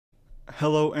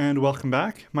Hello and welcome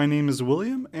back. My name is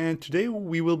William, and today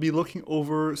we will be looking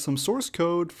over some source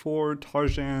code for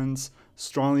Tarjan's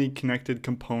Strongly Connected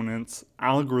Components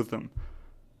algorithm.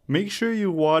 Make sure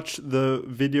you watch the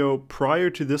video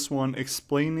prior to this one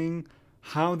explaining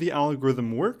how the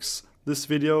algorithm works. This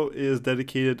video is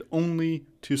dedicated only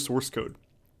to source code.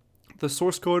 The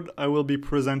source code I will be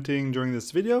presenting during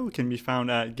this video can be found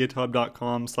at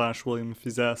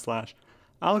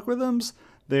github.com/williamfizet/algorithms.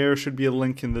 There should be a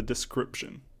link in the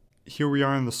description. Here we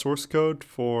are in the source code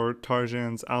for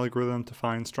Tarjan's algorithm to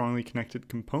find strongly connected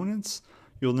components.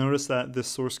 You'll notice that this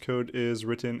source code is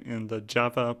written in the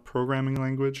Java programming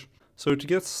language. So to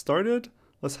get started,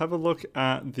 let's have a look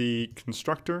at the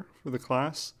constructor for the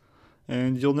class.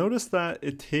 And you'll notice that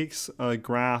it takes a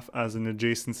graph as an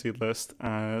adjacency list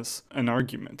as an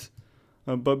argument.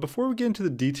 But before we get into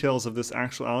the details of this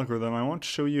actual algorithm, I want to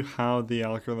show you how the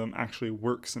algorithm actually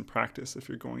works in practice if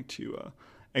you're going to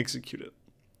execute it.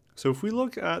 So if we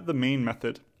look at the main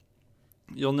method,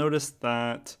 you'll notice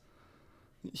that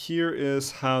here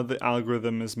is how the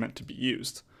algorithm is meant to be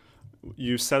used.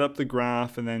 You set up the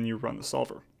graph and then you run the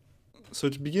solver. So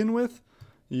to begin with,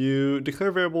 you declare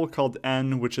a variable called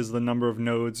n, which is the number of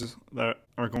nodes that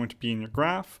are going to be in your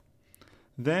graph.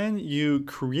 Then you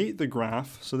create the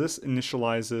graph, so this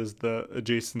initializes the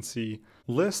adjacency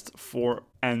list for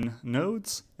n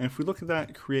nodes. And if we look at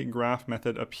that create graph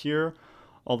method up here,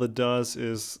 all it does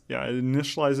is, it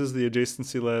initializes the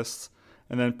adjacency list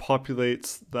and then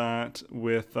populates that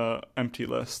with empty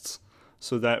lists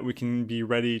so that we can be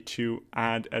ready to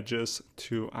add edges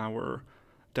to our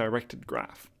directed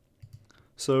graph.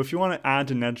 So if you want to add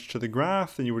an edge to the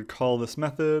graph, then you would call this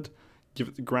method, give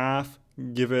it the graph,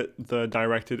 give it the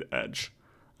directed edge.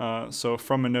 So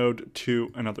from a node to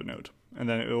another node, and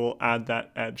then it will add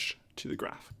that edge to the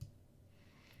graph.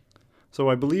 So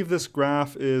I believe this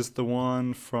graph is the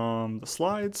one from the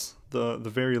slides, the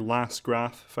very last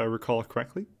graph, if I recall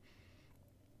correctly.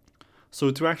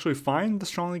 So to actually find the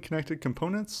strongly connected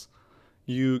components,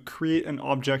 you create an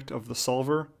object of the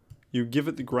solver, you give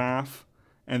it the graph,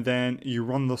 and then you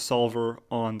run the solver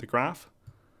on the graph.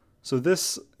 So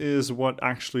this is what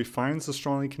actually finds the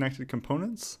strongly connected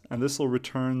components, and this will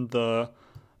return the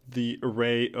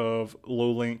array of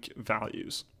low-link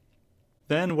values.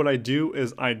 Then what I do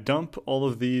is I dump all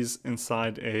of these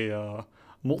inside a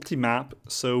multi-map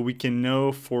so we can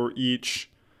know for each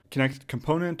connected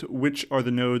component which are the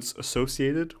nodes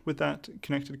associated with that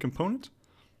connected component.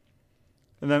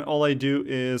 And then all I do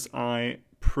is I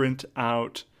print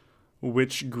out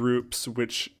which groups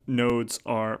which nodes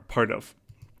are part of.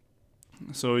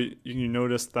 So you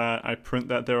notice that I print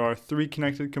that there are 3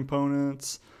 connected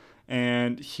components,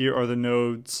 and here are the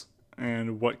nodes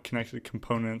and what connected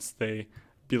components they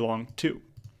belong to.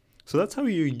 So that's how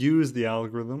you use the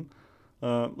algorithm.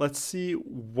 Let's see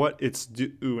what it's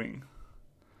doing.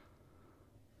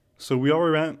 So we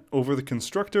already ran over the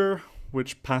constructor,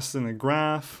 which passes in a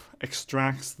graph,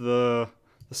 extracts the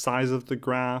size of the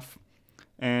graph,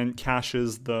 and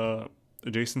caches the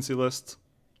adjacency list.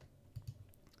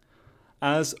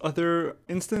 As other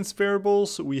instance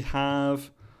variables, we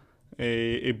have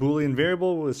a Boolean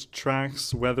variable which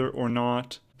tracks whether or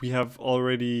not we have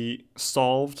already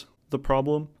solved the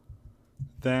problem.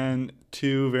 Then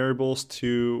 2 variables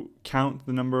to count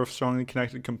the number of strongly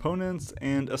connected components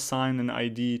and assign an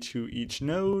ID to each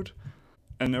node.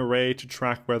 An array to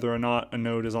track whether or not a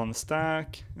node is on the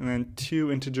stack. And then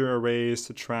 2 integer arrays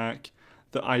to track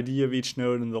the ID of each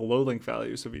node and the low-link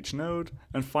values of each node.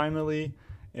 And finally,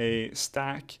 a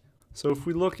stack. So if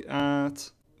we look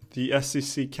at the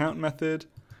SCC count method,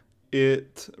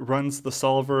 it runs the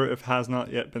solver if it has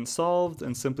not yet been solved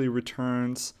and simply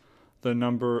returns the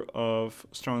number of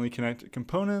strongly connected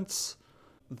components.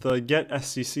 The get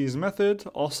SCCs method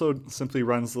also simply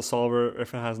runs the solver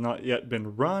if it has not yet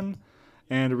been run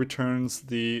and returns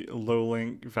the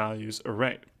low-link values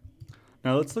array.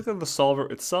 Now let's look at the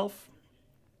solver itself.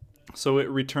 So it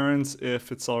returns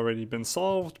if it's already been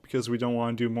solved because we don't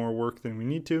want to do more work than we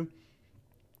need to.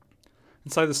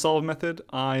 Inside the solve method,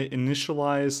 I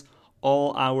initialize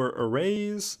all our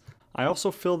arrays. I also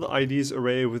fill the IDs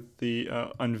array with the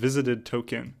unvisited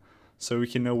token so we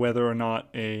can know whether or not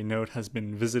a node has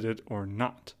been visited or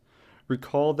not.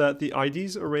 Recall that the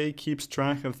IDs array keeps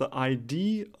track of the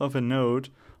ID of a node,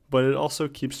 but it also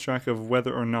keeps track of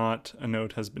whether or not a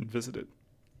node has been visited.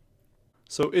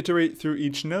 So iterate through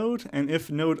each node, and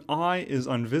if node I is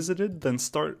unvisited, then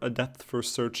start a depth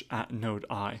first search at node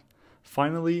I.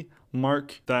 Finally,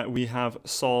 mark that we have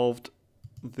solved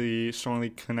the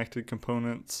strongly connected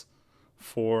components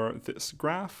for this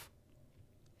graph.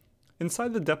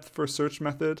 Inside the depth first search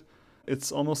method,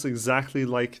 It's almost exactly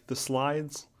like the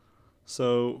slides.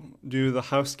 So do the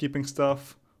housekeeping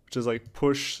stuff, which is like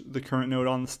push the current node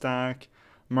on the stack,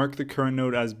 mark the current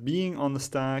node as being on the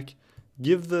stack,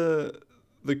 give the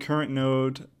current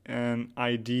node an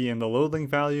ID and a load link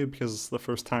value because it's the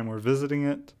first time we're visiting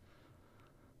it.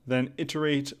 Then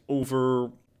iterate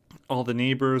over all the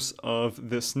neighbors of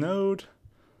this node.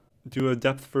 Do a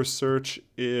depth first search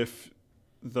if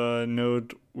the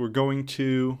node we're going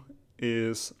to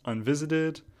is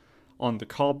unvisited. On the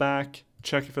callback,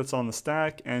 check if it's on the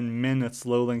stack and min its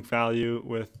low link value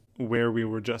with where we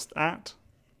were just at.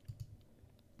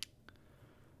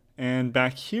 And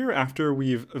back here, after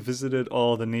we've visited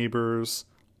all the neighbors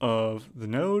of the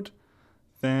node,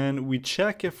 then we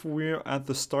check if we're at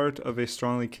the start of a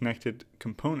strongly connected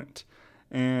component.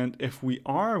 And if we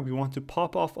are, we want to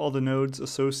pop off all the nodes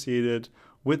associated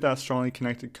with that strongly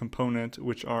connected component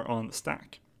which are on the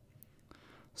stack.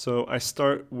 So I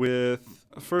start with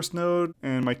a first node,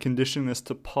 and my condition is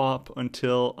to pop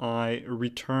until I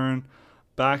return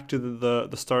back to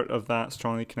the start of that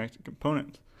strongly connected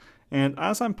component. And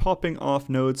as I'm popping off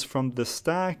nodes from the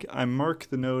stack, I mark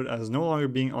the node as no longer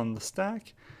being on the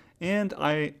stack, and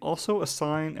I also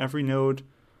assign every node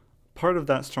part of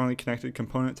that strongly connected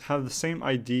component to have the same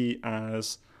ID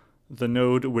as the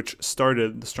node which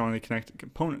started the strongly connected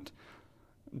component,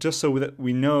 just so that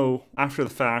we know after the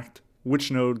fact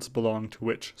which nodes belong to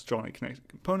which strongly connected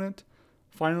component.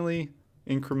 Finally,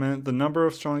 increment the number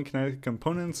of strongly connected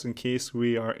components in case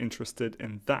we are interested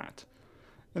in that.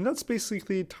 And that's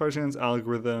basically Tarjan's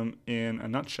algorithm in a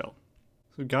nutshell.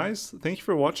 So guys, thank you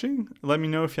for watching. Let me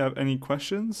know if you have any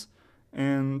questions,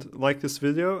 and like this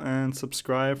video and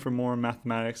subscribe for more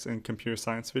mathematics and computer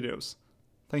science videos.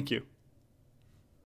 Thank you.